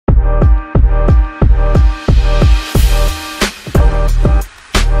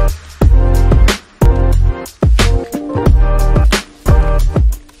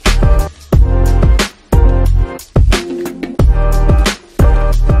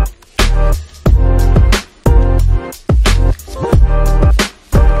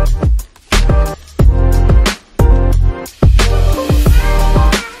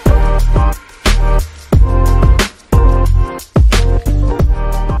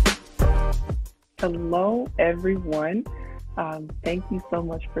Hello, everyone. Thank you so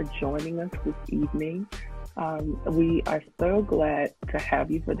much for joining us this evening. We are so glad to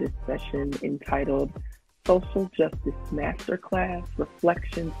have you for this session entitled Social Justice Masterclass,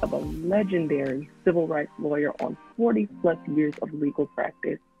 Reflections of a Legendary Civil Rights Lawyer on 40 plus years of legal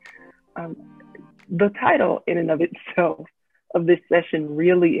practice. The title in and of itself of this session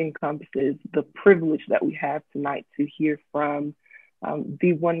really encompasses the privilege that we have tonight to hear from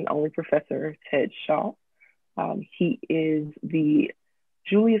the one and only Professor Ted Shaw. He is the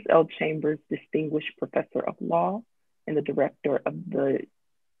Julius L. Chambers Distinguished Professor of Law and the Director of the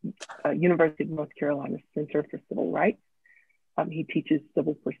University of North Carolina Center for Civil Rights. He teaches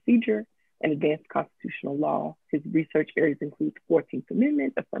civil procedure and advanced constitutional law. His research areas include 14th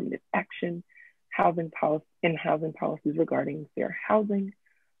Amendment, affirmative action, housing policies regarding fair housing.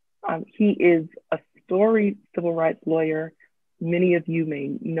 He is a storied civil rights lawyer. Many of you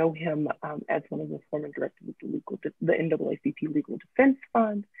may know him as one of the former directors of the NAACP Legal Defense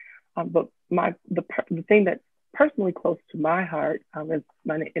Fund. But the thing that's personally close to my heart is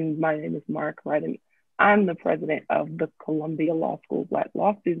my name is Mark, right? And I'm the president of the Columbia Law School Black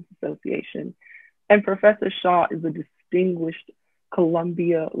Law Students Association. And Professor Shaw is a distinguished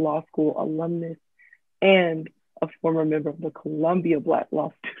Columbia Law School alumnus and a former member of the Columbia Black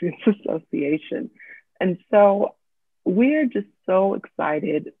Law Students Association. And so we're just so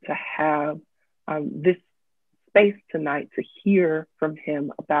excited to have this space tonight to hear from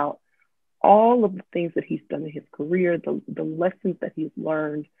him about all of the things that he's done in his career, the lessons that he's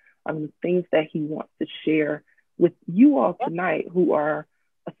learned, the things that he wants to share with you all tonight who are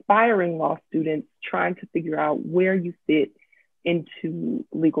aspiring law students trying to figure out where you fit into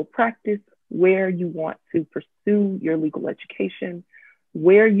legal practice, where you want to pursue your legal education,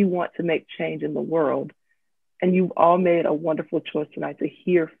 where you want to make change in the world. And you've all made a wonderful choice tonight to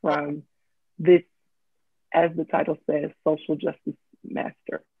hear from this, as the title says, social justice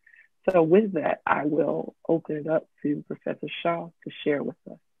master. So with that, I will open it up to Professor Shaw to share with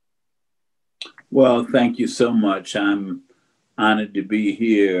us. Well, thank you so much. I'm honored to be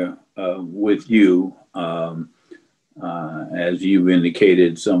here with you. As you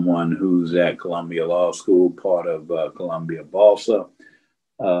indicated, someone who's at Columbia Law School, part of Columbia Balsa.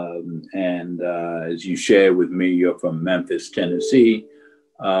 As you shared with me, you're from Memphis, Tennessee.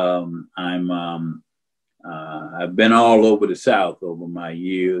 I've been all over the South over my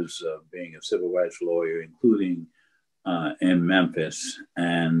years of being a civil rights lawyer, including in Memphis.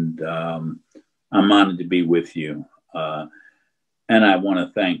 And I'm honored to be with you. And I want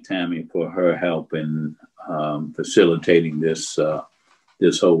to thank Tammy for her help in facilitating this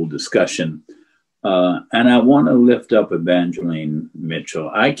whole discussion. And I want to lift up Evangeline Mitchell.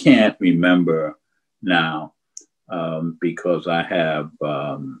 I can't remember now because I have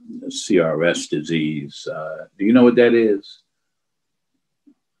CRS disease. Do you know what that is?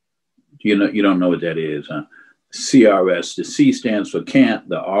 You don't know what that is, huh? CRS, the C stands for can't,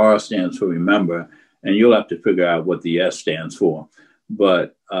 the R stands for remember, and you'll have to figure out what the S stands for.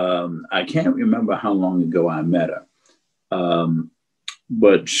 But I can't remember how long ago I met her.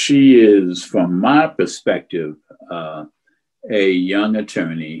 But she is, from my perspective, a young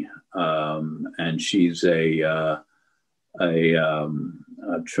attorney, and she's a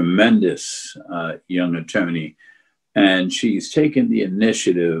tremendous young attorney. And she's taken the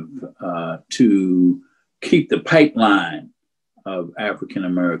initiative to keep the pipeline of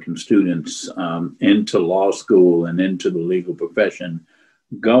African-American students into law school and into the legal profession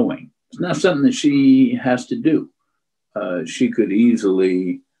going. It's not something that she has to do. She could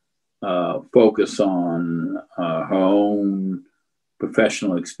easily focus on her own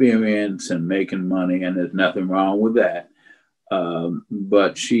professional experience and making money, and there's nothing wrong with that.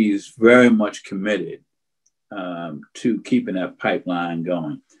 But she's very much committed to keeping that pipeline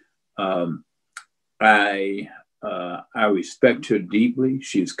going. I respect her deeply.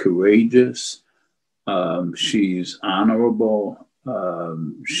 She's courageous. She's honorable.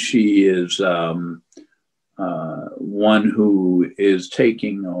 She is one who is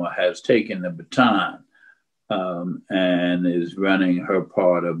taking or has taken the baton and is running her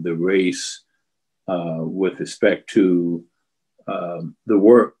part of the race with respect to the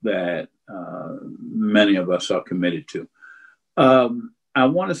work that many of us are committed to. I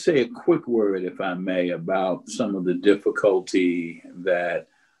want to say a quick word, if I may, about some of the difficulty that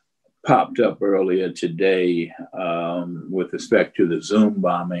popped up earlier today with respect to the Zoom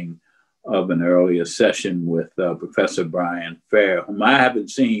bombing of an earlier session with Professor Brian Fair, whom I haven't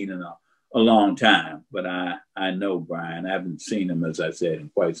seen in a long time, but I know Brian. I haven't seen him, as I said, in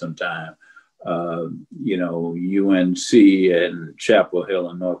quite some time. UNC and Chapel Hill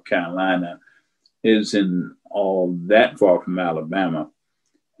in North Carolina isn't all that far from Alabama.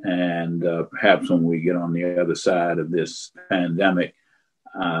 And perhaps when we get on the other side of this pandemic,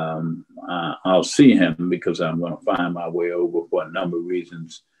 I'll see him, because I'm going to find my way over for a number of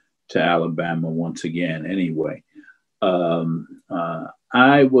reasons to Alabama once again anyway.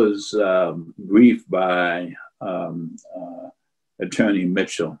 I was briefed by Attorney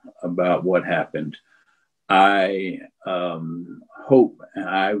Mitchell about what happened. I hope,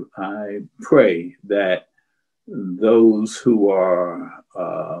 I pray that those who are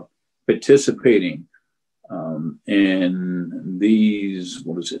participating in these,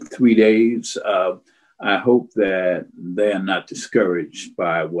 3 days, I hope that they are not discouraged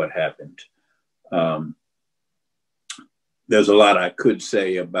by what happened. There's a lot I could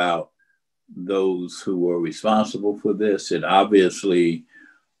say about those who were responsible for this. And obviously,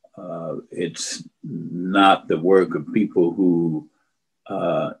 it's not the work of people who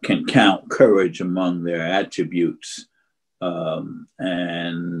can count courage among their attributes.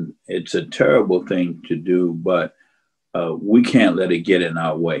 And it's a terrible thing to do, but we can't let it get in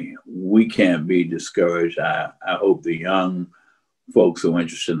our way. We can't be discouraged. I hope the young folks who are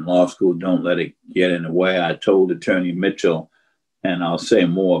interested in law school don't let it get in the way. I told Attorney Mitchell, and I'll say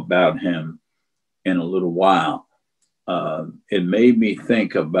more about him in a little while. It made me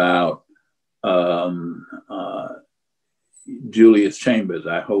think about Julius Chambers.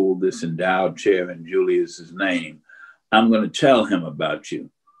 I hold this endowed chair in Julius's name. I'm going to tell him about you.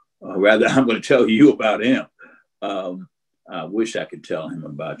 Rather, I'm going to tell you about him. I wish I could tell him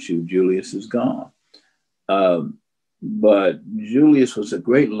about you. Julius is gone. But Julius was a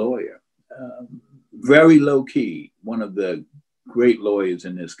great lawyer, very low key, one of the great lawyers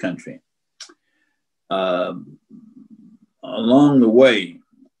in this country. Along the way,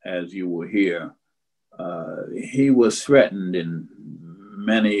 as you will hear, he was threatened in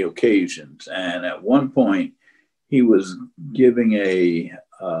many occasions. And at one point, he was giving a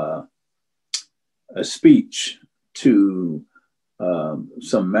speech to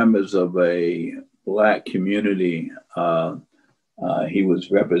some members of a Black community. He was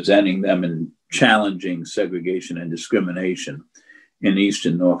representing them in challenging segregation and discrimination in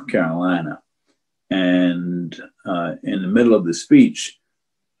Eastern North Carolina. And in the middle of the speech,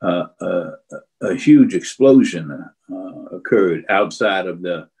 a huge explosion occurred outside of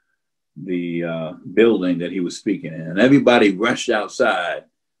the building that he was speaking in. And everybody rushed outside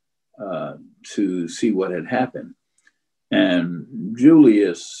to see what had happened. And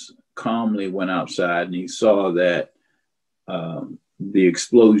Julius calmly went outside, and he saw that the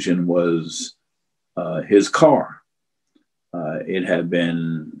explosion was his car. It had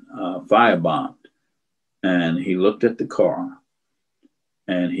been firebombed. And he looked at the car,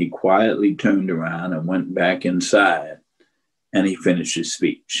 and he quietly turned around and went back inside, and he finished his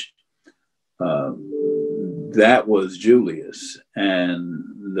speech. That was Julius.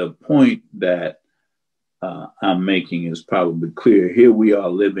 And the point that I'm making is probably clear. Here we are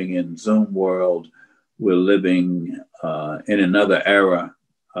living in Zoom world. We're living in another era,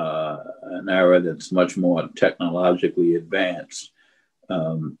 an era that's much more technologically advanced.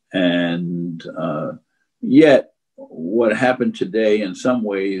 Yet what happened today in some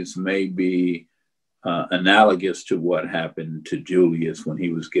ways may be analogous to what happened to Julius when he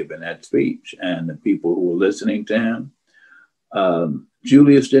was giving that speech, and the people who were listening to him.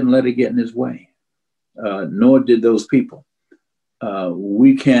 Julius didn't let it get in his way, nor did those people.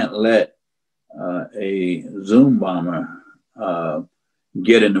 We can't let a Zoom bomber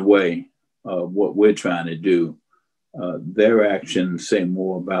get in the way of what we're trying to do. Their actions say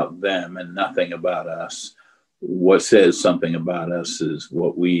more about them and nothing about us. What says something about us is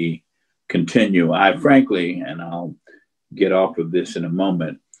what we continue. I frankly, and I'll get off of this in a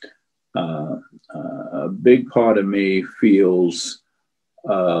moment, a big part of me feels,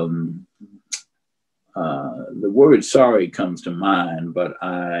 the word sorry comes to mind, but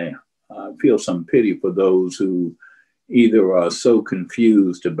I feel some pity for those who either are so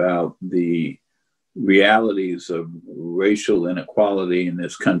confused about the realities of racial inequality in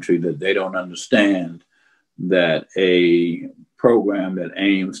this country that they don't understand that a program that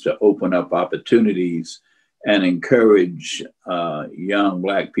aims to open up opportunities and encourage young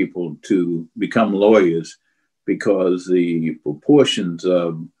Black people to become lawyers, because the proportions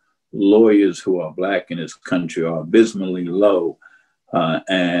of lawyers who are Black in this country are abysmally low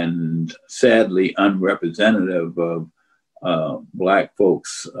and sadly unrepresentative of Black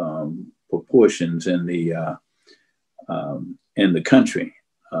folks' proportions in the country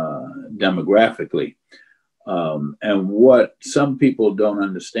demographically. And what some people don't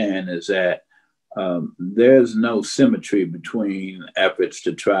understand is that there's no symmetry between efforts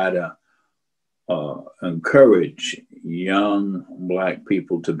to try to encourage young Black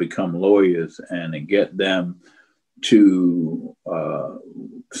people to become lawyers and to get them to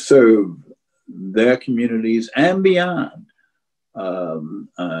serve their communities and beyond,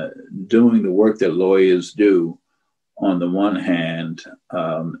 doing the work that lawyers do on the one hand,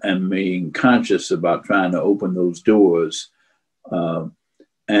 and being conscious about trying to open those doors,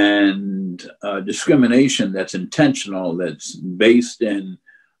 and discrimination that's intentional, that's based in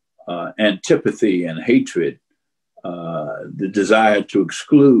antipathy and hatred, the desire to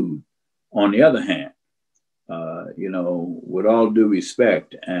exclude, on the other hand. With all due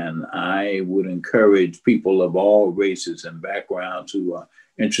respect, and I would encourage people of all races and backgrounds who are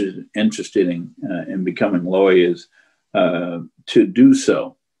interested in becoming lawyers to do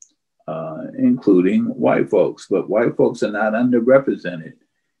so, including white folks. But white folks are not underrepresented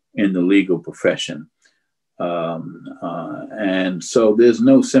in the legal profession. And so there's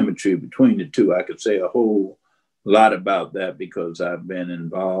no symmetry between the two. I could say a whole lot about that because I've been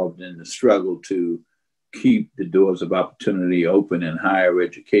involved in the struggle to keep the doors of opportunity open in higher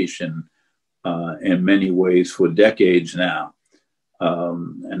education in many ways for decades now.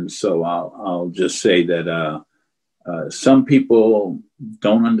 And so I'll just say that some people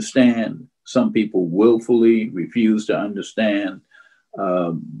don't understand, some people willfully refuse to understand,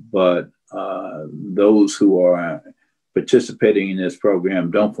 but those who are participating in this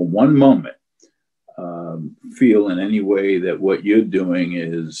program don't for one moment feel in any way that what you're doing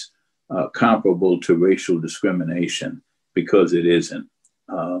is comparable to racial discrimination, because it isn't.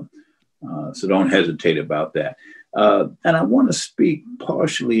 So don't hesitate about that. And I want to speak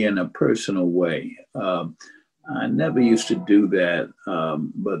partially in a personal way. I never used to do that,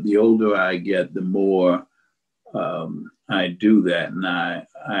 but the older I get, the more I do that, and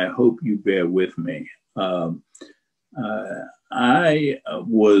I hope you bear with me. I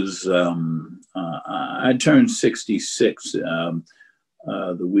turned 66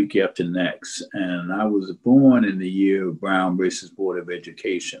 the week after next, and I was born in the year of Brown versus Board of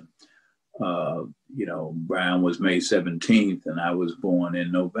Education. Brown was May 17th, and I was born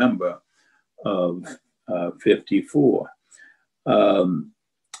in November of 54.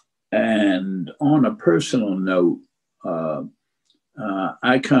 And on a personal note,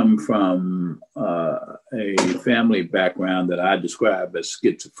 I come from a family background that I describe as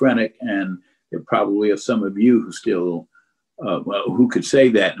schizophrenic, and there probably are some of you who still, who could say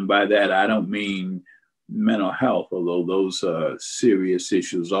that. And by that, I don't mean mental health, although those are serious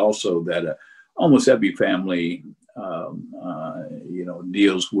issues also that almost every family,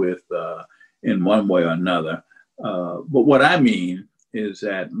 deals with in one way or another. But what I mean is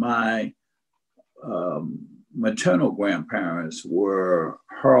that my maternal grandparents were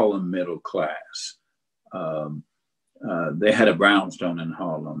Harlem middle class. They had a brownstone in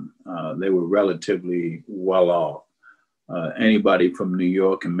Harlem. They were relatively well off. Anybody from New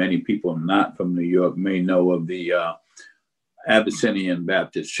York, and many people not from New York, may know of the Abyssinian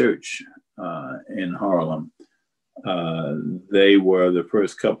Baptist Church in Harlem. They were the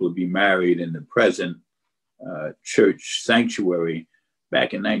first couple to be married in the present church sanctuary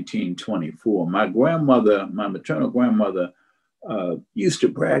back in 1924. My grandmother, my maternal grandmother, used to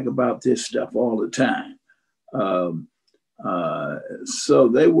brag about this stuff all the time. So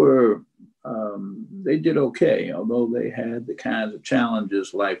they did okay, although they had the kinds of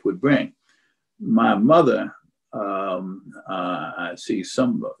challenges life would bring. My mother, I see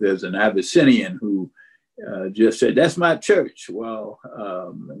there's an Abyssinian who just said, "That's my church." Well,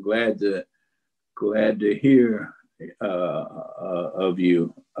 I'm glad to hear of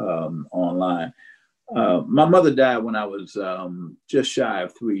you online. My mother died when I was just shy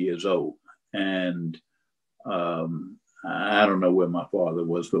of 3 years old. And I don't know where my father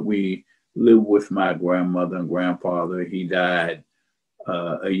was, but we lived with my grandmother and grandfather. He died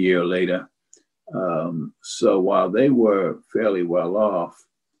a year later. So while they were fairly well off,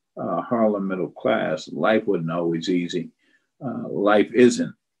 Harlem middle class, life wasn't always easy. Life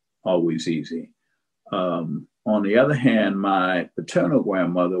isn't always easy. On the other hand, my paternal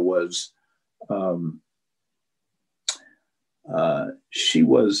grandmother was, she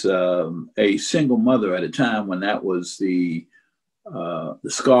was a single mother at a time when that was the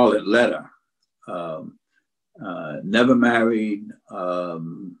scarlet letter. Never married.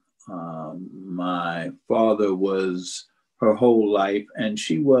 My father was her whole life, and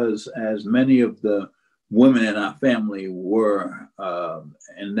she was, as many of the women in our family were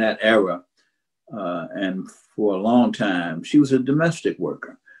in that era, and for a long time, she was a domestic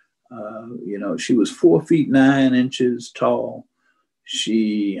worker. She was 4'9" tall.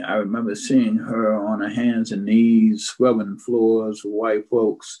 I remember seeing her on her hands and knees, scrubbing floors with white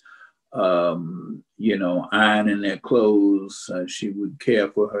folks, you know, ironing their clothes. She would care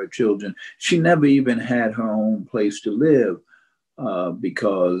for her children. She never even had her own place to live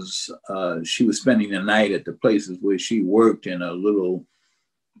because she was spending the night at the places where she worked in a little,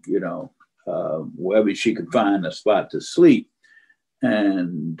 you know, wherever she could find a spot to sleep.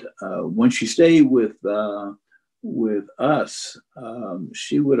 And when she stayed with us,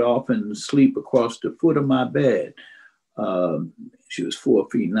 she would often sleep across the foot of my bed. She was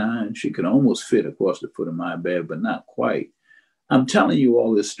 4'9". She could almost fit across the foot of my bed, but not quite. I'm telling you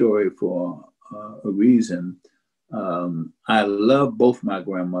all this story for a reason. I love both my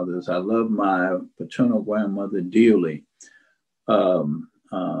grandmothers. I love my paternal grandmother dearly. But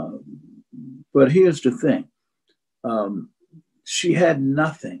here's the thing. She had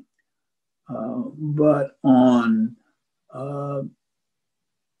nothing. But on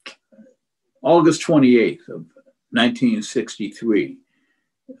August 28th of 1963,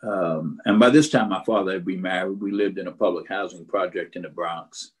 and by this time my father had remarried. We lived in a public housing project in the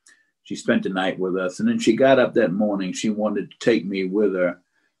Bronx. She spent the night with us, and then she got up that morning. She wanted to take me with her.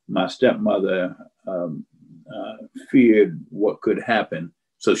 My stepmother feared what could happen,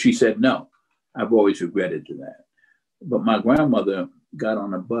 so she said no. I've always regretted that. But my grandmother got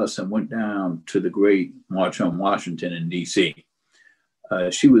on a bus and went down to the great March on Washington in D.C.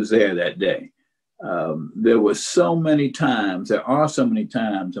 She was there that day. There are so many times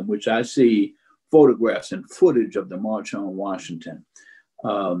in which I see photographs and footage of the March on Washington.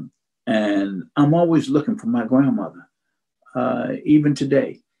 And I'm always looking for my grandmother, even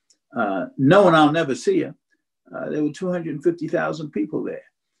today, knowing I'll never see her. There were 250,000 people there,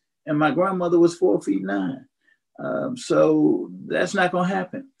 and my grandmother was 4'9". So that's not going to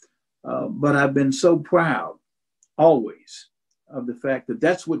happen. But I've been so proud always of the fact that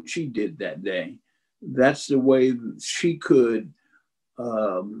that's what she did that day. That's the way she could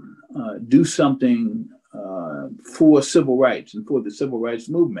do something for civil rights and for the civil rights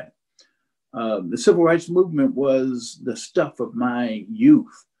movement. The civil rights movement was the stuff of my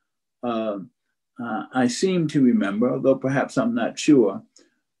youth. I seem to remember, although perhaps I'm not sure,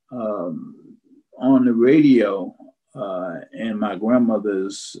 on the radio in my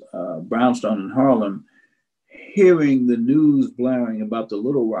grandmother's brownstone in Harlem, hearing the news blaring about the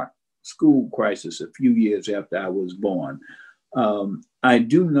Little Rock school crisis a few years after I was born. I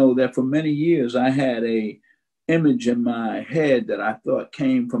do know that for many years I had an image in my head that I thought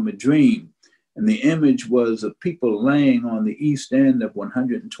came from a dream. And the image was of people laying on the east end of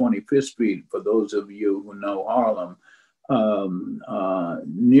 125th Street, for those of you who know Harlem,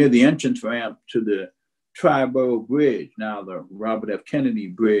 near the entrance ramp to the Triborough Bridge, now the Robert F. Kennedy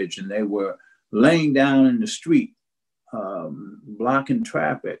Bridge, and they were laying down in the street, blocking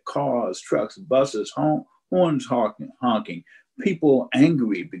traffic, cars, trucks, buses, horns honking, people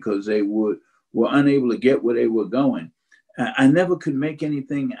angry because they were unable to get where they were going. I never could make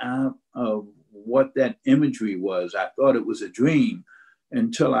anything out of what that imagery was. I thought it was a dream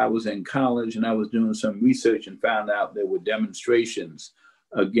until I was in college and I was doing some research and found out there were demonstrations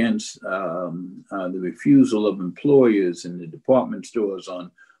against the refusal of employers in the department stores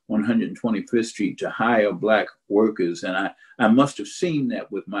on 125th Street to hire Black workers. And I must have seen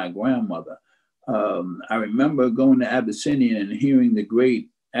that with my grandmother. I remember going to Abyssinian and hearing the great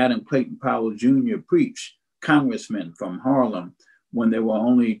Adam Clayton Powell Jr. preach, congressman from Harlem, when there were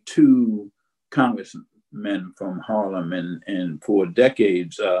only two congressmen from Harlem, and for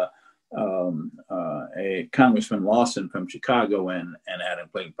decades, a Congressman Lawson from Chicago and Adam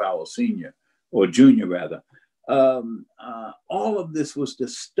Clayton Powell Sr., or Jr. rather. All of this was the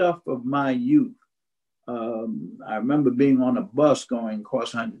stuff of my youth. I remember being on a bus going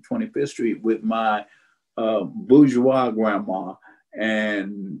across 125th Street with my bourgeois grandma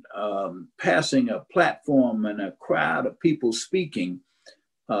and passing a platform and a crowd of people speaking.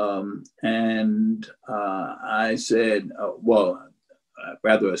 I said,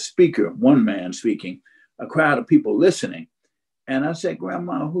 rather a speaker, one man speaking, a crowd of people listening. And I said,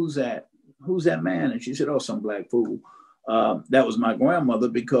 Grandma, who's that? Who's that man? And she said, oh, some black fool. That was my grandmother,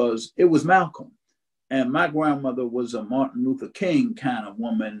 because it was Malcolm. And my grandmother was a Martin Luther King kind of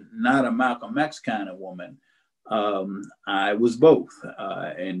woman, not a Malcolm X kind of woman. I was both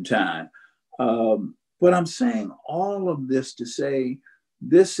in time. But I'm saying all of this to say,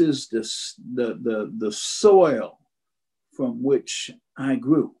 this is the soil from which I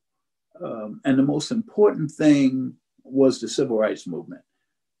grew. And the most important thing was the civil rights movement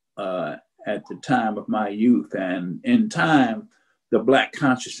at the time of my youth. And in time, the Black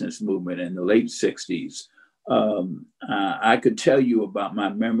consciousness movement in the late 60s. I could tell you about my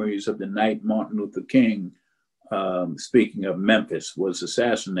memories of the night Martin Luther King speaking of Memphis, was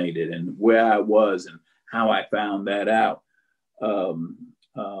assassinated, and where I was and how I found that out.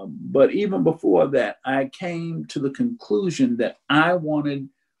 But even before that, I came to the conclusion that I wanted,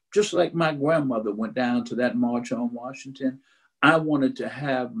 just like my grandmother went down to that march on Washington, I wanted to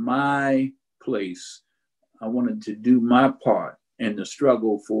have my place. I wanted to do my part in the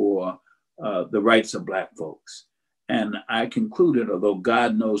struggle for the rights of Black folks. And I concluded, although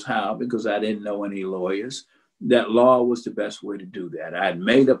God knows how, because I didn't know any lawyers, that law was the best way to do that. I had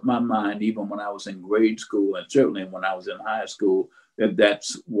made up my mind, even when I was in grade school, and certainly when I was in high school, that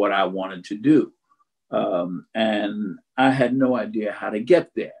that's what I wanted to do. And I had no idea how to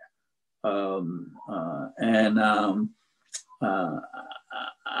get there.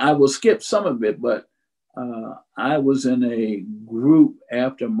 I will skip some of it, but I was in a group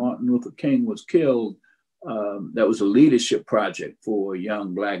after Martin Luther King was killed. That was a leadership project for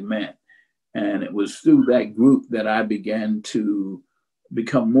young Black men. And it was through that group that I began to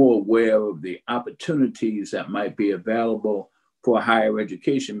become more aware of the opportunities that might be available for higher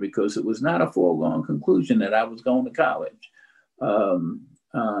education, because it was not a foregone conclusion that I was going to college.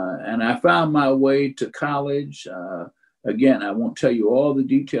 And I found my way to college. Again, I won't tell you all the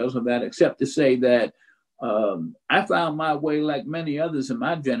details of that, except to say that I found my way, like many others in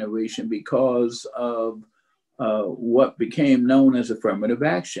my generation, because of what became known as affirmative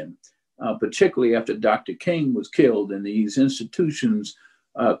action, particularly after Dr. King was killed, and these institutions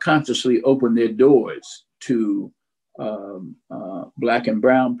consciously opened their doors to Black and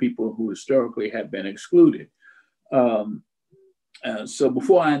brown people who historically had been excluded. So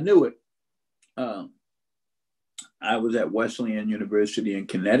before I knew it, I was at Wesleyan University in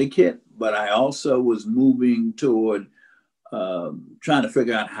Connecticut, but I also was moving toward trying to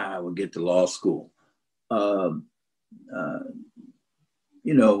figure out how I would get to law school.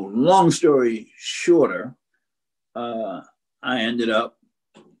 Long story shorter, I ended up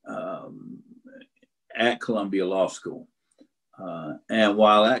at Columbia Law School. And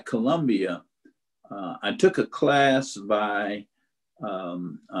while at Columbia, I took a class by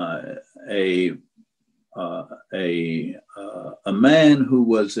a man who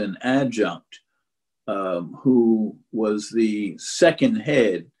was an adjunct, who was the second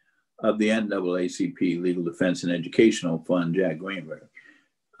head of the NAACP, Legal Defense and Educational Fund, Jack Greenberg.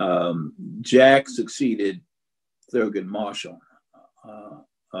 Jack succeeded Thurgood Marshall,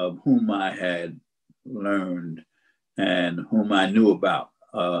 of whom I had learned and whom I knew about.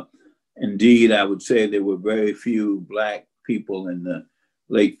 Indeed, I would say there were very few Black people in the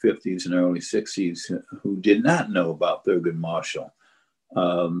late 50s and early 60s who did not know about Thurgood Marshall.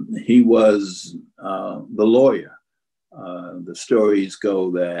 He was the lawyer. The stories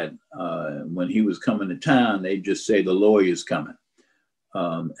go that when he was coming to town, they'd just say, "The lawyer's coming."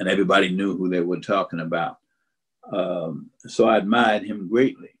 And everybody knew who they were talking about. So I admired him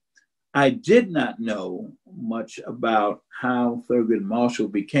greatly. I did not know much about how Thurgood Marshall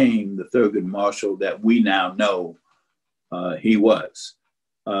became the Thurgood Marshall that we now know he was.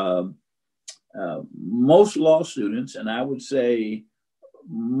 Most law students, and I would say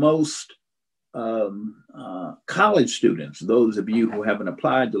most college students, those of you who haven't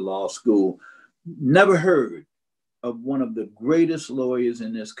applied to law school, never heard of one of the greatest lawyers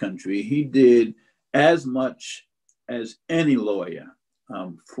in this country. He did as much as any lawyer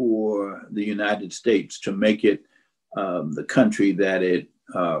for the United States to make it the country that it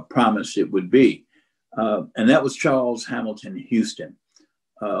promised it would be. And that was Charles Hamilton Houston.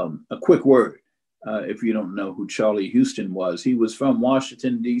 A quick word, if you don't know who Charlie Houston was. He was from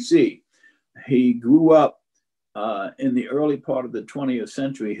Washington, D.C. He grew up in the early part of the 20th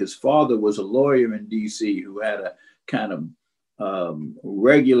century. His father was a lawyer in D.C. who had a kind of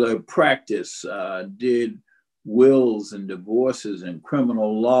regular practice, did wills and divorces and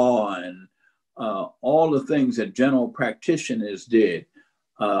criminal law and all the things that general practitioners did.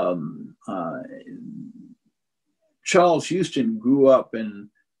 Charles Houston grew up in,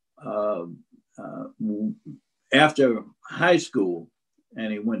 after high school,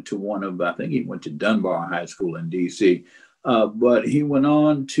 and he went to I think he went to Dunbar High School in DC, but he went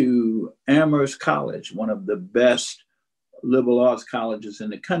on to Amherst College, one of the best liberal arts colleges in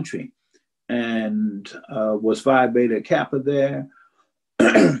the country, and was Phi Beta Kappa there.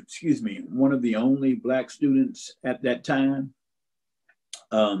 Excuse me, one of the only Black students at that time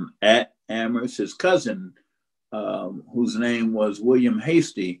at Amherst. His cousin, whose name was William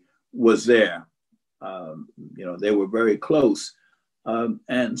Hasty, was there. They were very close.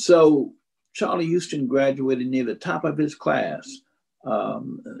 And so Charlie Houston graduated near the top of his class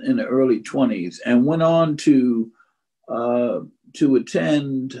in the early 20s and went on to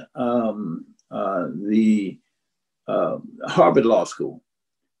attend the Harvard Law School.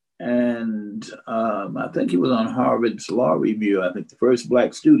 And I think he was on Harvard's Law Review, I think the first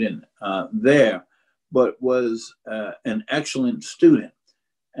Black student there, but was an excellent student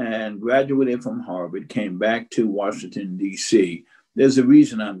and graduated from Harvard, came back to Washington, D.C. There's a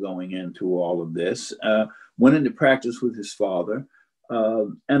reason I'm going into all of this. Went into practice with his father.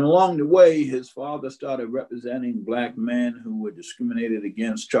 And along the way, his father started representing Black men who were discriminated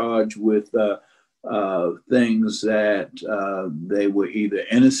against, charged with things that they were either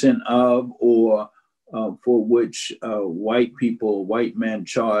innocent of or for which white men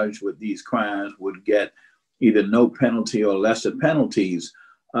charged with these crimes would get either no penalty or lesser penalties.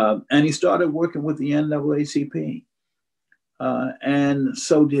 And he started working with the NAACP. And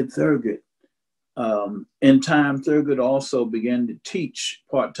so did Thurgood. In time, Thurgood also began to teach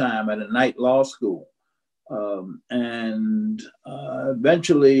part-time at a night law school. And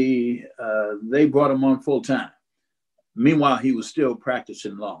eventually they brought him on full-time. Meanwhile, he was still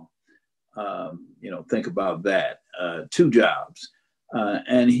practicing law. Think about that, 2 jobs.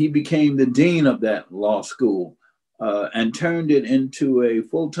 And he became the dean of that law school and turned it into a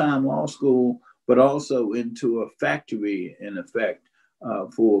full-time law school, but also into a factory, in effect,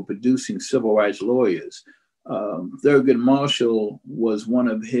 for producing civil rights lawyers. Thurgood Marshall was one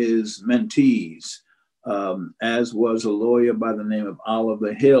of his mentees, as was a lawyer by the name of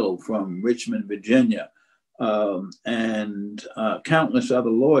Oliver Hill from Richmond, Virginia, and countless other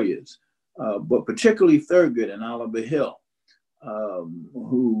lawyers, but particularly Thurgood and Oliver Hill,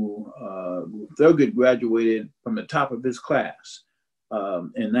 who Thurgood graduated from the top of his class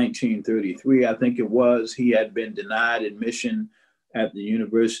in 1933, I think it was. He had been denied admission at the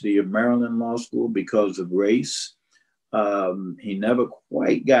University of Maryland Law School because of race. He never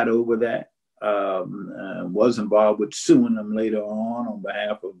quite got over that. Was involved with suing them later on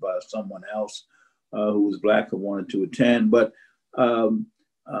behalf of someone else who was Black who wanted to attend. But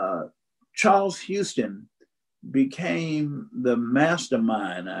Charles Houston became the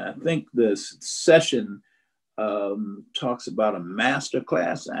mastermind. I think this session talks about a master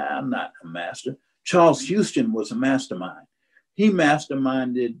class. I'm not a master. Charles Houston was a mastermind. He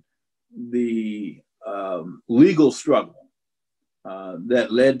masterminded the legal struggle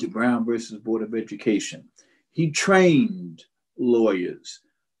that led to Brown versus Board of Education. He trained lawyers,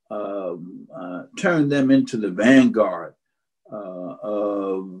 turned them into the vanguard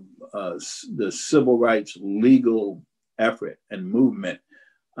of the civil rights legal effort and movement.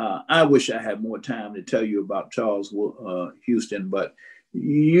 I wish I had more time to tell you about Charles Houston, but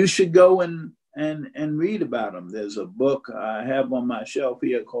you should go and read about him. There's a book I have on my shelf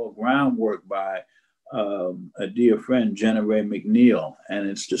here called Groundwork by a dear friend, Jenna Ray McNeil, and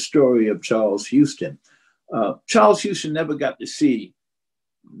it's the story of Charles Houston. Charles Houston never got to see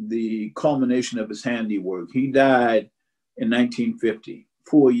the culmination of his handiwork. He died in 1950,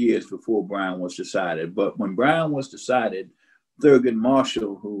 4 years before Brown was decided. But when Brown was decided, Thurgood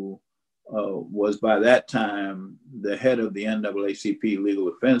Marshall, who was by that time the head of the NAACP Legal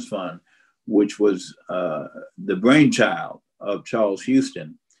Defense Fund, which was the brainchild of Charles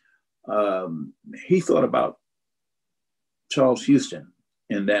Houston, he thought about Charles Houston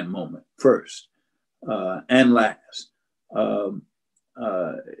in that moment first and last.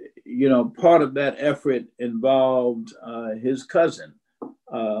 Part of that effort involved his cousin,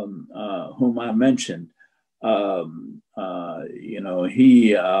 whom I mentioned.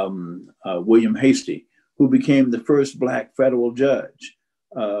 William Hastie, who became the first Black federal judge.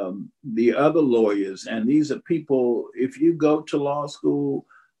 The other lawyers, and these are people, if you go to law school,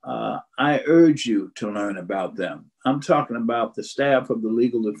 I urge you to learn about them. I'm talking about the staff of the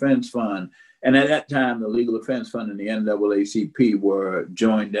Legal Defense Fund. And at that time, the Legal Defense Fund and the NAACP were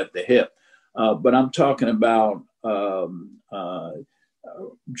joined at the hip. But I'm talking about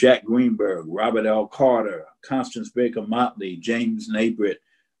Jack Greenberg, Robert L. Carter, Constance Baker Motley, James Nabritt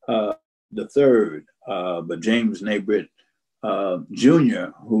III, but James Nabritt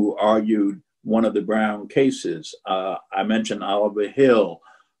Jr., who argued one of the Brown cases. I mentioned Oliver Hill,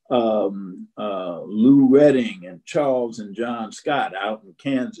 Lou Redding, and Charles and John Scott out in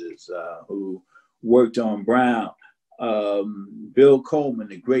Kansas, who worked on Brown. Bill Coleman,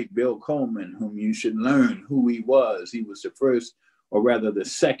 the great Bill Coleman, whom you should learn who he was. He was the first, or rather the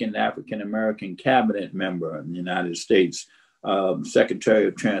second African-American cabinet member in the United States, Secretary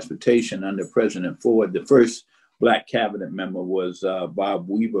of Transportation under President Ford. The first Black cabinet member was Bob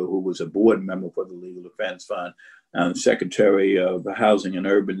Weaver, who was a board member for the Legal Defense Fund, and Secretary of Housing and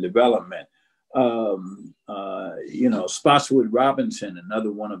Urban Development. Spotswood Robinson,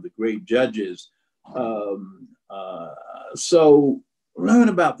 another one of the great judges. So learn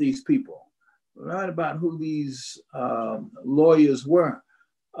about these people. learn about who these lawyers were.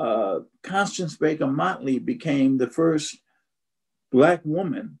 Constance Baker Motley became the first Black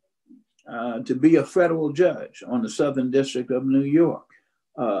woman to be a federal judge on the Southern District of New York.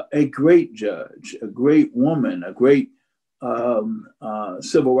 A great judge, a great woman, a great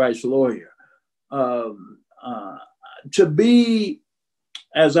civil rights lawyer. To be,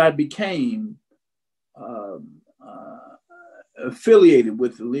 as I became, affiliated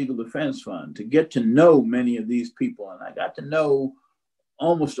with the Legal Defense Fund, to get to know many of these people. And I got to know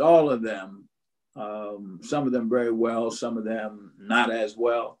almost all of them, some of them very well, some of them not as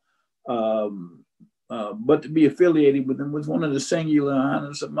well. But to be affiliated with them was one of the singular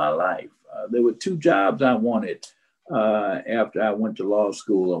honors of my life. There were two jobs I wanted after I went to law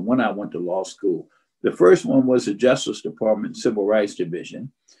school, or when I went to law school. The first one was the Justice Department Civil Rights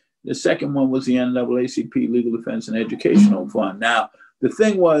Division. The second one was the NAACP Legal Defense and Educational Fund. Now, the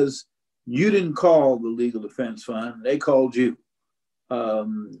thing was, you didn't call the Legal Defense Fund, they called you.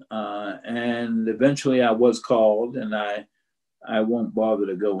 And eventually I was called, and I won't bother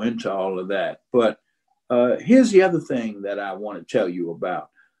to go into all of that. But here's the other thing that I want to tell you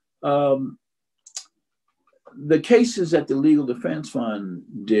about. The cases that the Legal Defense Fund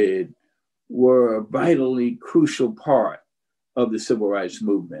did were a vitally crucial part of the civil rights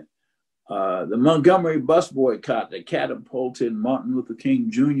movement. The Montgomery bus boycott that catapulted Martin Luther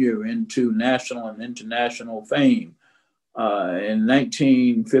King Jr. into national and international fame. In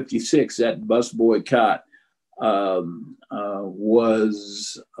 1956, that bus boycott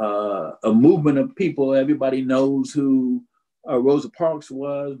was a movement of people. Everybody knows who Rosa Parks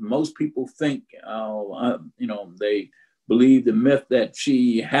was. Most people think, they believe the myth that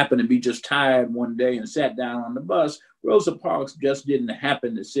she happened to be just tired one day and sat down on the bus. Rosa Parks just didn't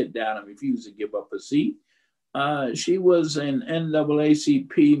happen to sit down and refuse to give up a seat. She was an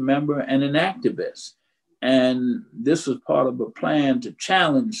NAACP member and an activist. And this was part of a plan to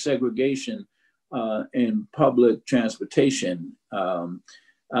challenge segregation in public transportation.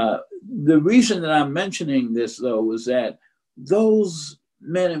 The reason that I'm mentioning this, though, is that those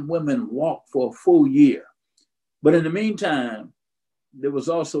men and women walked for a full year. But in the meantime, there was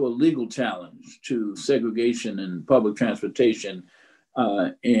also a legal challenge to segregation in public transportation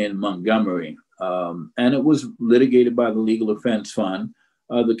in Montgomery. And it was litigated by the Legal Defense Fund.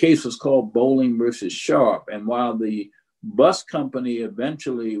 The case was called Bowling versus Sharp. And while the bus company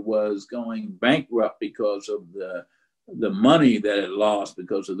eventually was going bankrupt because of the money that it lost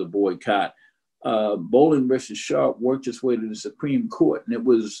because of the boycott, Bowling versus Sharp worked its way to the Supreme Court. And it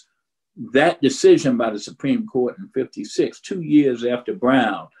was that decision by the Supreme Court in 56, 2 years after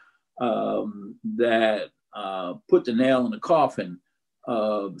Brown, that put the nail in the coffin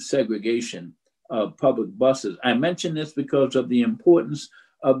of segregation of public buses. I mention this because of the importance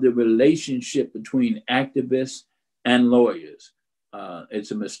of the relationship between activists and lawyers.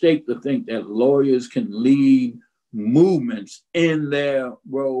 It's a mistake to think that lawyers can lead movements in their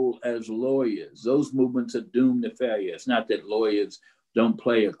role as lawyers. Those movements are doomed to failure. It's not that lawyers don't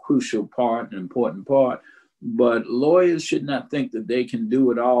play a crucial part, an important part, but lawyers should not think that they can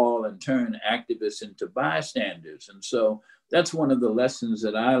do it all and turn activists into bystanders. And so that's one of the lessons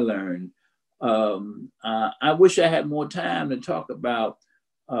that I learned. I wish I had more time to talk about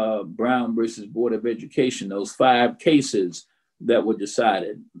Brown versus Board of Education, those 5 cases that were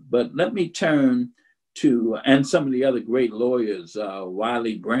decided. But let me turn to, and some of the other great lawyers,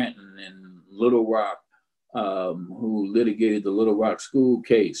 Wiley Branton in Little Rock, who litigated the Little Rock school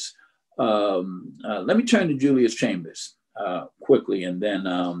case. Let me turn to Julius Chambers quickly and then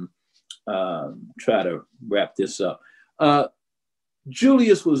try to wrap this up.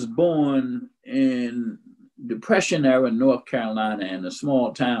 Julius was born in Depression era North Carolina in a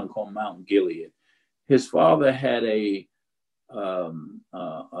small town called Mount Gilead. His father had a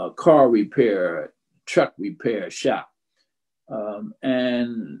car repair, truck repair shop.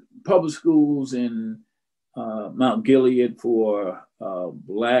 And public schools in Mount Gilead for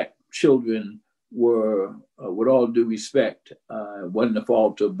Black children were, with all due respect, it wasn't the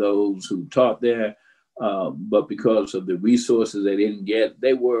fault of those who taught there, but because of the resources they didn't get,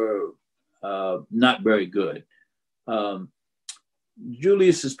 they were not very good.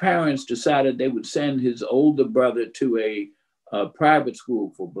 Julius's parents decided they would send his older brother to a private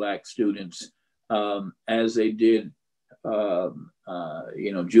school for Black students, as they did,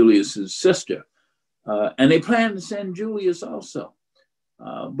 Julius's sister. And they planned to send Julius also.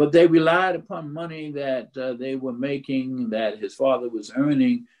 But they relied upon money that they were making, that his father was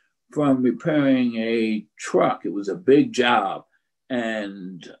earning from repairing a truck. It was a big job.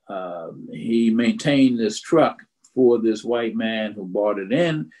 And he maintained this truck for this white man who bought it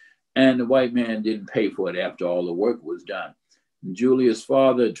in. and the white man didn't pay for it after all the work was done. Julius'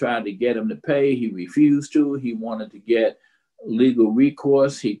 father tried to get him to pay. He refused to. He wanted to get legal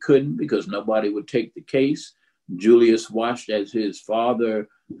recourse. He couldn't because nobody would take the case. Julius watched as his father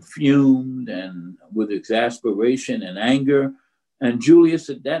fumed and with exasperation and anger. And Julius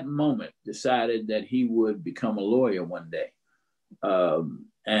at that moment decided that he would become a lawyer one day.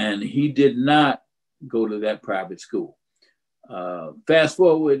 And he did not go to that private school. Fast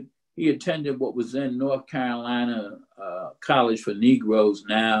forward, he attended what was then North Carolina College for Negroes,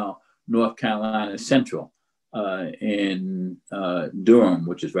 now North Carolina Central in Durham,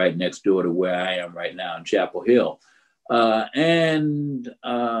 which is right next door to where I am right now in Chapel Hill. And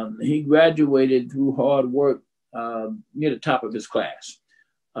he graduated through hard work near the top of his class.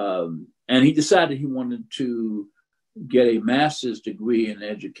 And he decided he wanted to get a master's degree in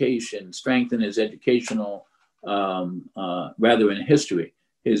education, strengthen his educational, rather in history,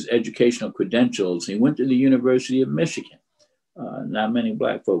 his educational credentials. He went to the University of Michigan. Not many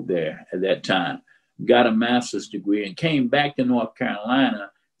Black folk there at that time. Got a master's degree and came back to North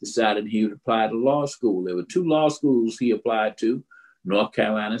Carolina, decided he would apply to law school. There were two law schools he applied to, North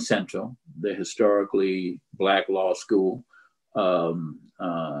Carolina Central, the historically Black law school, and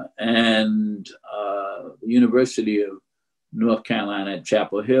University of North Carolina at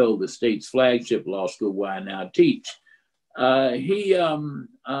Chapel Hill, the state's flagship law school where I now teach. He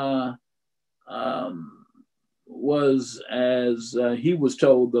was, as he was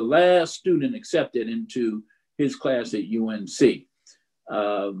told, the last student accepted into his class at UNC.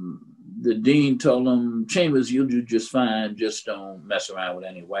 The dean told him, Chambers, you'll do just fine, just don't mess around with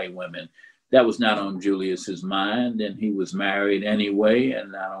any white women. That was not on Julius's mind, and he was married anyway,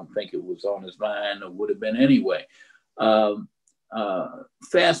 and I don't think it was on his mind or would have been anyway. Fast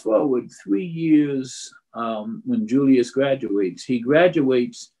forward 3 years when Julius graduates. He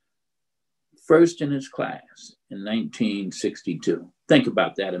graduates first in his class in 1962. Think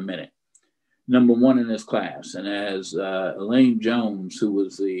about that a minute. Number one in his class. And as Elaine Jones, who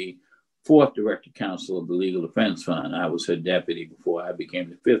was the fourth director counsel of the Legal Defense Fund, I was her deputy before I became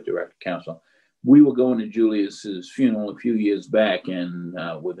the fifth director counsel. We were going to Julius's funeral a few years back and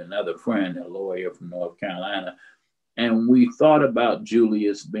with another friend, a lawyer from North Carolina. And we thought about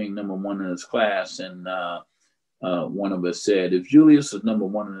Julius being number one in his class. And one of us said, if Julius was number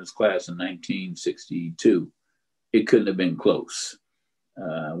one in his class in 1962, it couldn't have been close.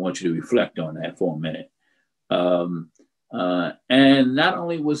 I want you to reflect on that for a minute. And not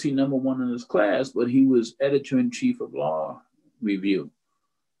only was he number one in his class, but he was editor-in-chief of Law Review.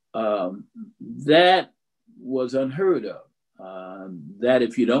 That was unheard of. That,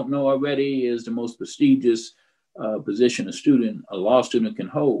 if you don't know already, is the most prestigious position a law student can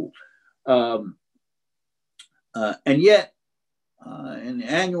hold. And yet, in the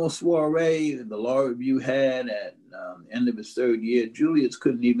annual soiree the Law Review had at the end of his third year, Julius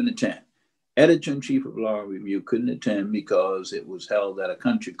couldn't even attend. Editor-in-chief of Law Review couldn't attend because it was held at a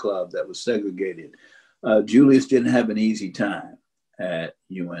country club that was segregated. Julius didn't have an easy time at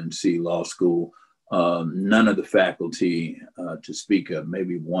UNC Law School. None of the faculty, to speak of,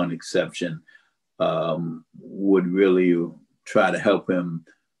 maybe one exception, would really try to help him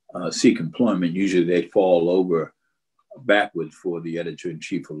seek employment. Usually they'd fall over backwards for the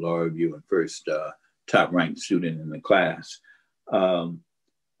editor-in-chief of Law Review and first top-ranked student in the class.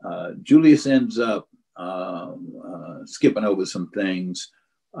 Julius ends up skipping over some things,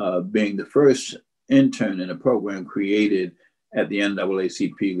 being the first intern in a program created at the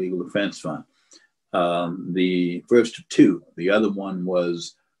NAACP Legal Defense Fund. The first of two. The other one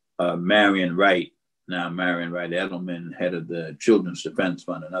was Marion Wright, now Marion Wright Edelman, head of the Children's Defense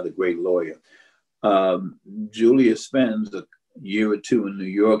Fund, another great lawyer. Julius spends a year or two in New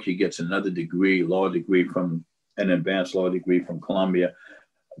York. He gets another degree, an advanced law degree from Columbia,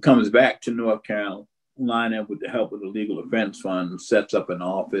 comes back to North Carolina with the help of the Legal Defense Fund, sets up an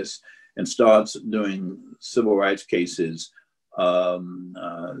office and starts doing civil rights cases.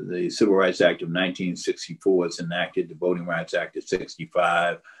 The Civil Rights Act of 1964 is enacted, the Voting Rights Act of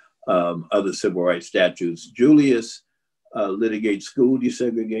 65, other civil rights statutes. Julius litigates school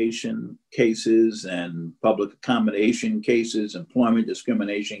desegregation cases and public accommodation cases, employment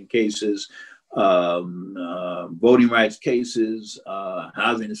discrimination cases, voting rights cases,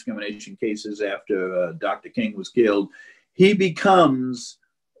 housing discrimination cases after Dr. King was killed. He becomes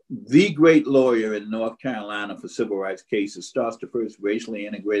the great lawyer in North Carolina for civil rights cases, starts the first racially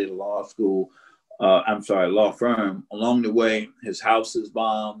integrated law firm. Along the way, his house is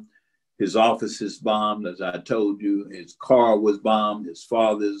bombed, his office is bombed, as I told you, his car was bombed, his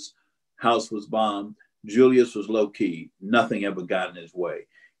father's house was bombed. Julius was low-key, nothing ever got in his way.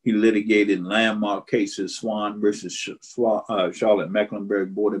 He litigated landmark cases, Swan versus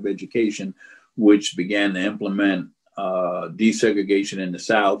Charlotte-Mecklenburg Board of Education, which began to implement desegregation in the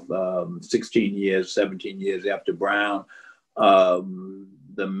South 16 years, 17 years after Brown.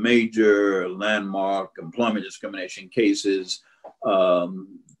 The major landmark employment discrimination cases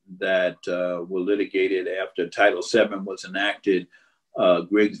that were litigated after Title VII was enacted,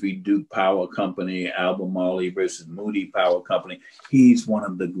 Griggs v. Duke Power Company, Albemarle versus Moody Power Company. He's one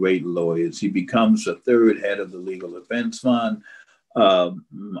of the great lawyers. He becomes the third head of the Legal Defense Fund, a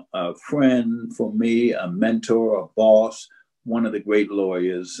friend for me, a mentor, a boss, one of the great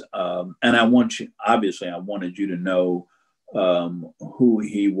lawyers. And I wanted you to know who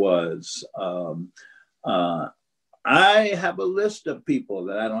he was. I have a list of people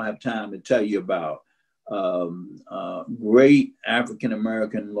that I don't have time to tell you about. Great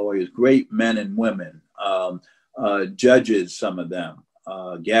African-American lawyers, great men and women, judges, some of them.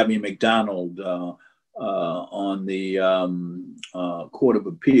 Gabby McDonald on the Court of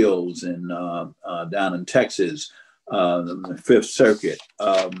Appeals down in Texas, the Fifth Circuit,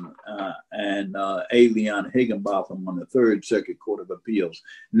 and A. Leon Higginbotham on the Third Circuit Court of Appeals.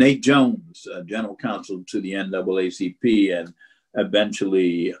 Nate Jones, General Counsel to the NAACP, and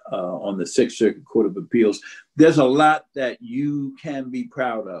eventually on the Sixth Circuit Court of Appeals. There's a lot that you can be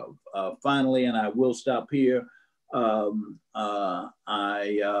proud of. Finally, and I will stop here, I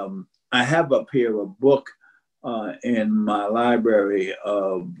have up here a book in my library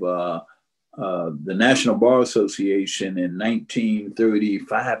of the National Bar Association in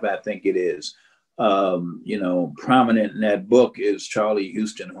 1935, I think it is. Prominent in that book is Charlie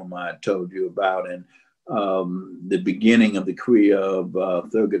Houston, whom I told you about, and the beginning of the career of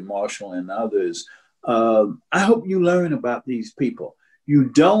Thurgood Marshall and others. I hope you learn about these people. You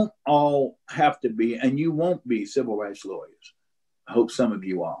don't all have to be, and you won't be, civil rights lawyers. I hope some of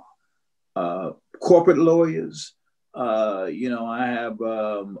you are. Corporate lawyers. I have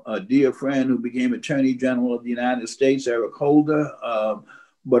a dear friend who became Attorney General of the United States, Eric Holder,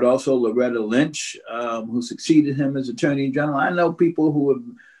 but also Loretta Lynch, who succeeded him as Attorney General. I know people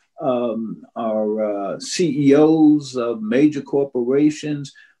who are CEOs of major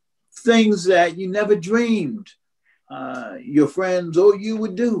corporations, things that you never dreamed your friends or you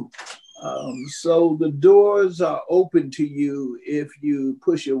would do. So the doors are open to you if you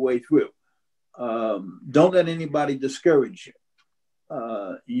push your way through. Don't let anybody discourage you.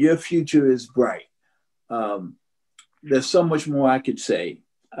 Your future is bright. There's so much more I could say.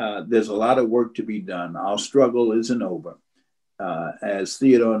 There's a lot of work to be done. Our struggle isn't over. As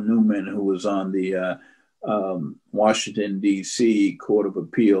Theodore Newman, who was on the Washington, D.C. Court of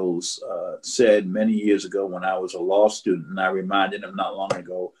Appeals, said many years ago when I was a law student, and I reminded him not long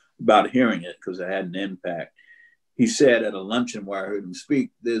ago about hearing it because it had an impact. He said at a luncheon where I heard him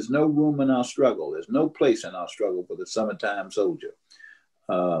speak, there's no room in our struggle. There's no place in our struggle for the summertime soldier.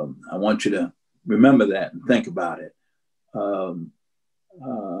 I want you to remember that and think about it.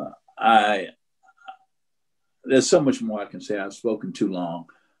 There's so much more I can say. I've spoken too long.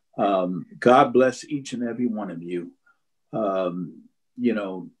 God bless each and every one of you. Come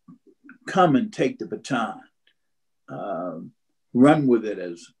and take the baton. Run with it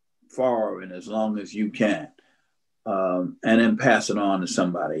as far and as long as you can. And then pass it on to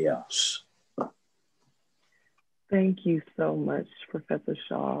somebody else. Thank you so much, Professor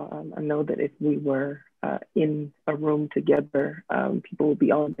Shaw. I know that if we were in a room together, people would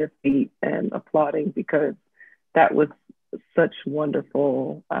be on their feet and applauding because that was such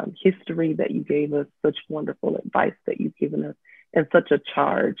wizardful history that you gave us, such wonderful advice that you've given us, and such a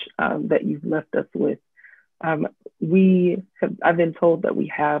charge that you've left us with. I've been told that we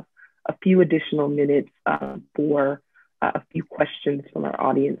have a few additional minutes for a few questions from our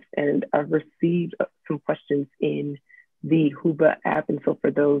audience, and I've received some questions in the Huba app. And so for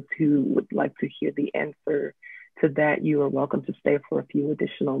those who would like to hear the answer to that, you are welcome to stay for a few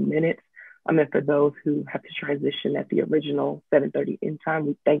additional minutes. And for those who have to transition at the original 7:30 end time,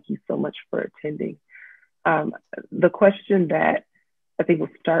 we thank you so much for attending. The question that I think we'll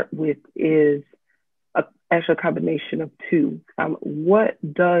start with is actually a combination of two. What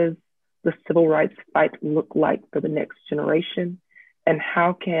does the civil rights fight look like for the next generation? And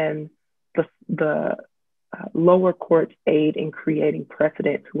how can the lower courts aid in creating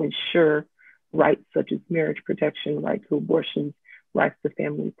precedent to ensure rights such as marriage protection, right to abortion, rights to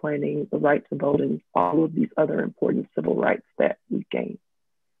family planning, the right to vote, and all of these other important civil rights that we gain?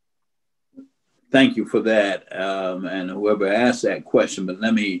 Thank you for that. And whoever asked that question, but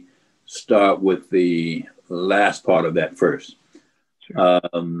let me start with the last part of that first. Sure.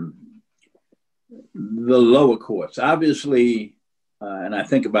 The lower courts, obviously, and I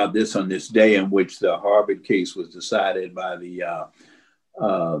think about this on this day in which the Harvard case was decided by the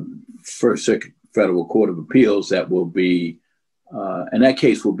First Circuit Federal Court of Appeals, that will be, and that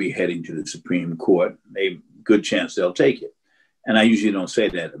case will be heading to the Supreme Court. A good chance they'll take it. And I usually don't say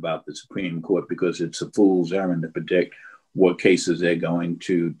that about the Supreme Court because it's a fool's errand to predict what cases they're going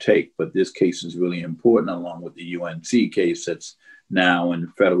to take. But this case is really important, along with the UNC case that's now in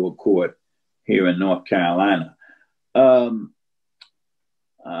federal court here in North Carolina.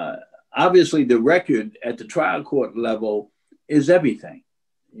 Obviously, the record at the trial court level is everything.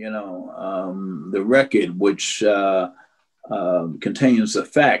 The record, which contains the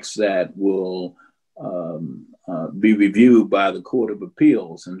facts that will be reviewed by the Court of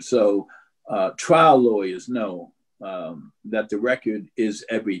Appeals. And so trial lawyers know that the record is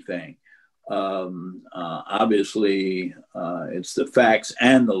everything. Obviously, it's the facts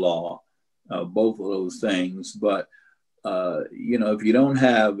and the law, both of those things. But, if you don't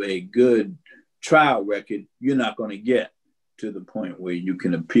have a good trial record, you're not going to get to the point where you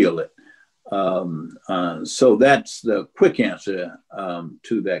can appeal it. So that's the quick answer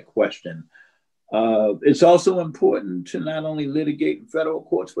to that question. It's also important to not only litigate in federal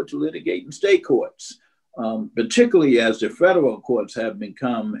courts, but to litigate in state courts, particularly as the federal courts have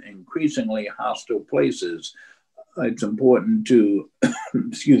become increasingly hostile places. It's important to,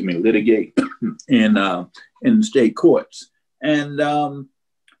 litigate in state courts. And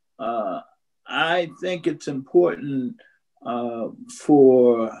I think it's important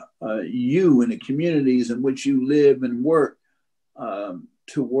for you in the communities in which you live and work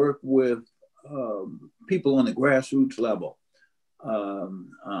to work with people on the grassroots level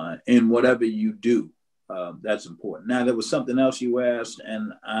in whatever you do. That's important. Now, there was something else you asked,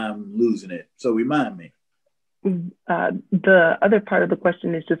 and I'm losing it. So remind me. The other part of the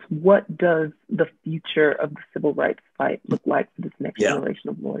question is just, what does the future of the civil rights fight look like for this next generation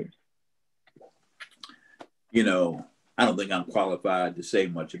of lawyers? I don't think I'm qualified to say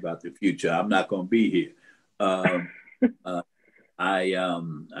much about the future. I'm not going to be here.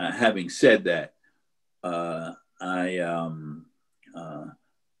 Having said that,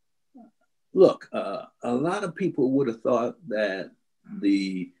 look, a lot of people would have thought that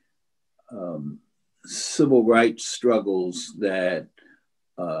the civil rights struggles that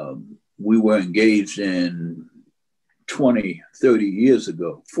we were engaged in 20, 30 years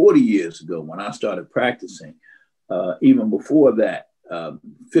ago, 40 years ago when I started practicing, even before that,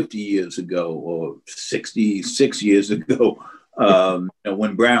 50 years ago or 66 years ago,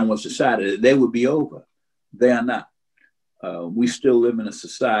 when Brown was decided, they would be over. They are not. We still live in a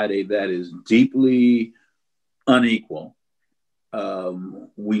society that is deeply unequal.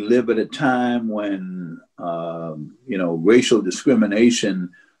 We live at a time when, racial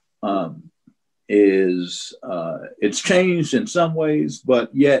discrimination it's changed in some ways,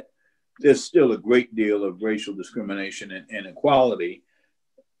 but yet there's still a great deal of racial discrimination and inequality.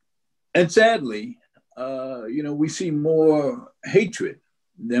 And sadly, we see more hatred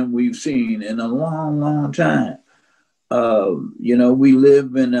than we've seen in a long, long time. We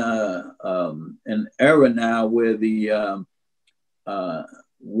live in an era now where the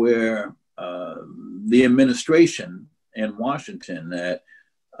administration in Washington that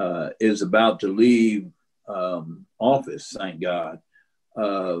is about to leave office, thank God.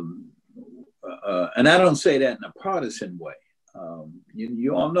 And I don't say that in a partisan way.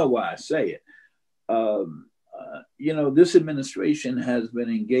 You all know why I say it. This administration has been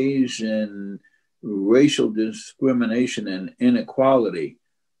engaged in racial discrimination and inequality.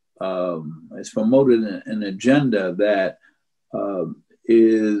 It's promoted an agenda that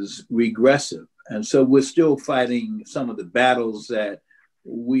is regressive. And so we're still fighting some of the battles that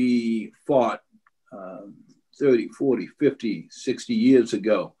we fought 30, 40, 50, 60 years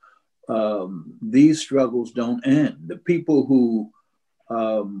ago. These struggles don't end. The people who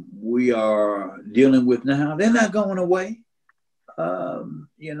we are dealing with now, they're not going away.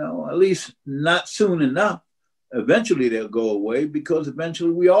 At least not soon enough. Eventually they'll go away because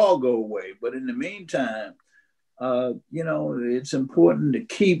eventually we all go away. But in the meantime, it's important to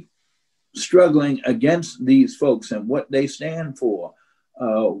keep struggling against these folks and what they stand for.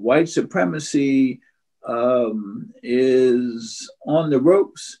 White supremacy is on the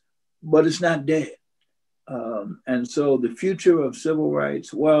ropes, but it's not dead. And so the future of civil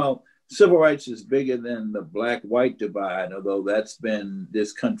rights, civil rights is bigger than the black-white divide, although that's been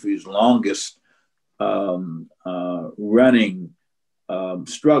this country's longest running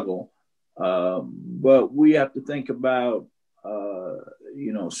struggle. But we have to think about,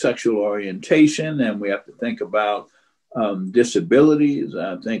 sexual orientation, and we have to think about disabilities.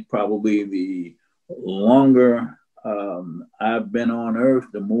 I think probably the longer I've been on earth,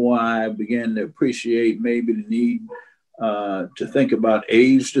 the more I began to appreciate maybe the need to think about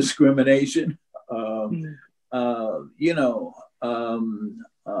age discrimination, you know,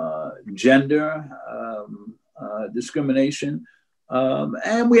 gender discrimination.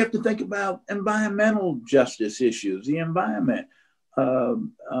 And we have to think about environmental justice issues, the environment,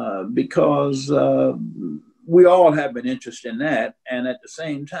 because we all have an interest in that. And at the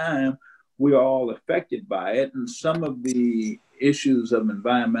same time, we are all affected by it. And some of the issues of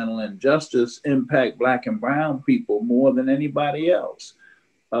environmental injustice impact Black and brown people more than anybody else.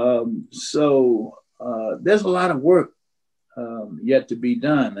 So there's a lot of work yet to be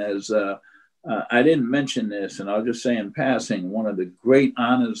done. As I didn't mention this, and I'll just say in passing, one of the great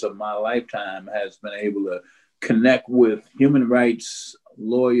honors of my lifetime has been able to connect with human rights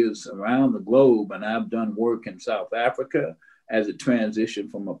lawyers around the globe. And I've done work in South Africa as it transitioned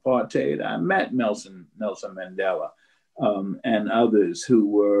from apartheid. I met Nelson Mandela and others who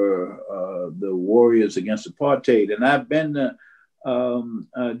were the warriors against apartheid. And I've been to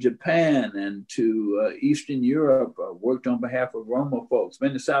Japan and to Eastern Europe, worked on behalf of Roma folks,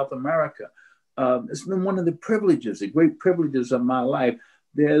 been to South America. It's been one of the privileges, the great privileges of my life.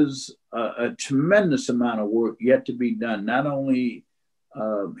 There's a tremendous amount of work yet to be done, not only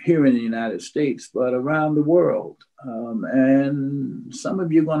here in the United States, but around the world. And some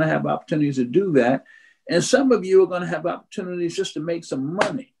of you are going to have opportunities to do that. And some of you are going to have opportunities just to make some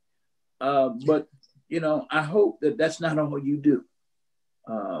money. But, you know, I hope that that's not all you do.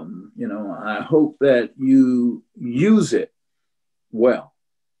 You know, I hope that you use it well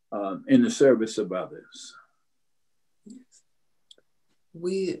in the service of others.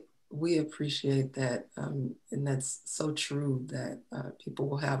 We appreciate that, and that's so true that people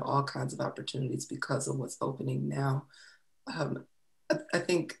will have all kinds of opportunities because of what's opening now. I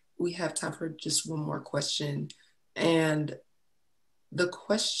think we have time for just one more question, and the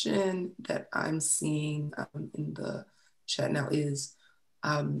question that I'm seeing in the chat now is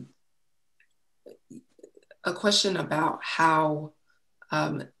a question about how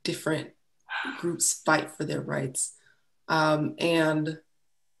different groups fight for their rights. And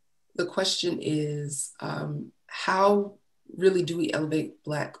the question is, how really do we elevate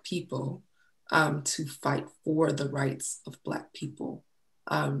Black people to fight for the rights of Black people?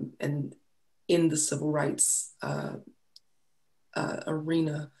 And in the civil rights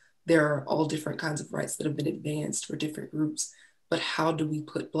arena, there are all different kinds of rights that have been advanced for different groups, but how do we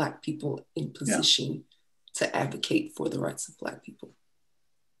put Black people in position to advocate for the rights of Black people?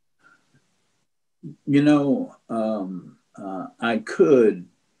 You know, I could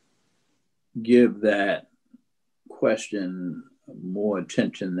give that question more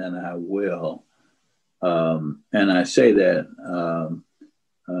attention than I will. And I say that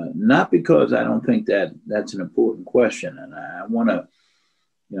not because I don't think that that's an important question. And I want to,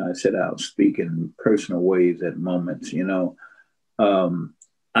 you know, I said I'll speak in personal ways at moments. You know,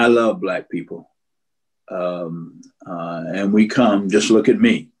 I love Black people. And we come, just look at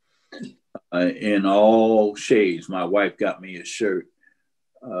me, in all shades. My wife got me a shirt,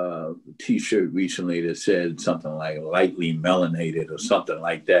 t-shirt recently that said something like lightly melanated or something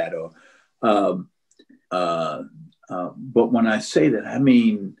like that. Or, but when I say that, I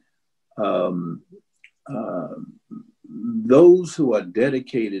mean, those who are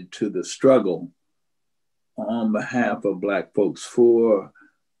dedicated to the struggle on behalf of Black folks for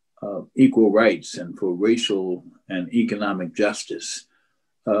equal rights and for racial and economic justice.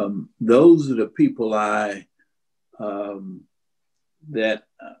 Those are the people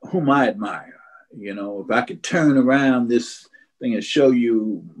whom I admire. You know, if I could turn around this thing and show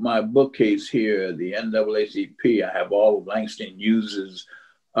you my bookcase here, the NAACP, I have all of Langston Hughes's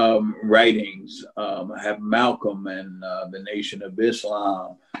writings. I have Malcolm and the Nation of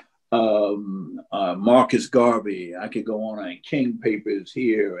Islam, Marcus Garvey. I could go on King Papers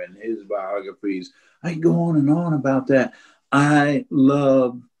here and his biographies. I can go on and on about that. I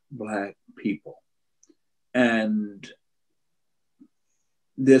love Black people. And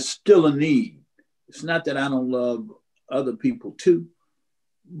there's still a need. It's not that I don't love other people too,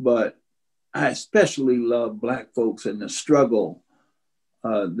 but I especially love Black folks and the struggle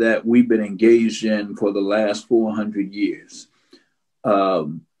that we've been engaged in for the last 400 years.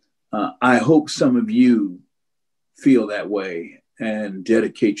 I hope some of you feel that way and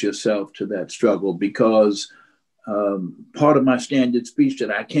dedicate yourself to that struggle, because part of my standard speech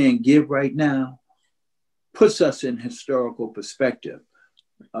that I can't give right now puts us in historical perspective.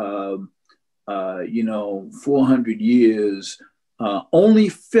 You know, 400 years, only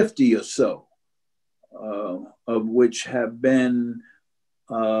 50 or so of which have been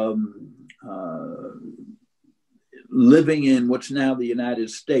living in what's now the United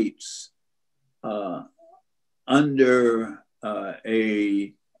States under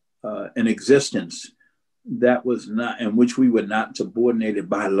an existence that was not, in which we were not subordinated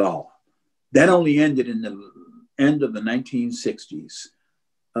by law. That only ended in the end of the 1960s.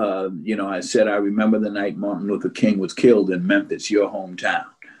 I said, I remember the night Martin Luther King was killed in Memphis, your hometown.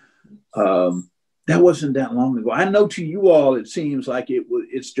 That wasn't that long ago. I know to you all, it seems like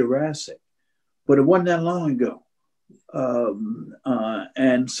it's Jurassic, but it wasn't that long ago.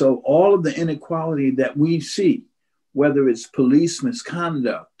 And so all of the inequality that we see, whether it's police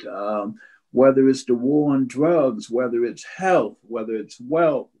misconduct, whether it's the war on drugs, whether it's health, whether it's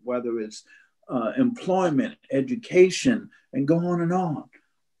wealth, whether it's employment, education, and go on and on.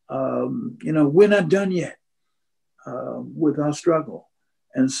 We're not done yet with our struggle.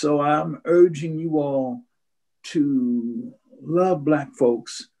 And so I'm urging you all to love Black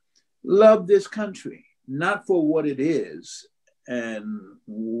folks, love this country, not for what it is and,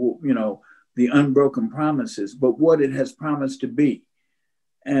 the unbroken promises, but what it has promised to be.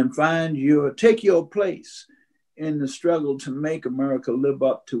 And take your place in the struggle to make America live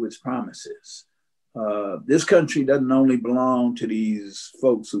up to its promises. This country doesn't only belong to these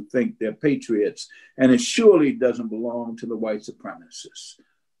folks who think they're patriots, and it surely doesn't belong to the white supremacists.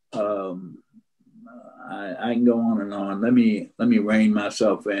 I can go on and on. Let me rein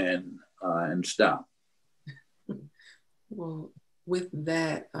myself in and stop. Well, with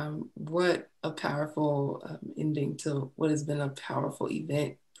that, what a powerful ending to what has been a powerful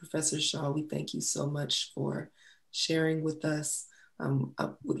event. Professor Shaw, we thank you so much for sharing with us. I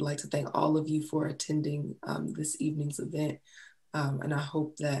would like to thank all of you for attending this evening's event. And I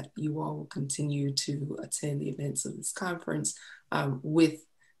hope that you all will continue to attend the events of this conference with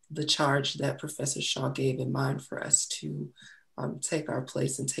the charge that Professor Shaw gave in mind for us to take our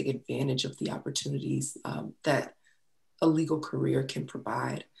place and take advantage of the opportunities that a legal career can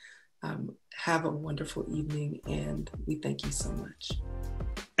provide. Have a wonderful evening, and we thank you so much.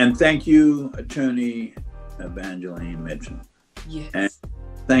 And thank you, Attorney Evangeline Mitchell. Yes. And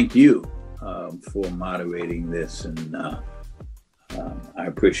thank you for moderating this, and I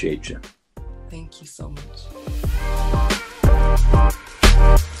appreciate you. Thank you so much.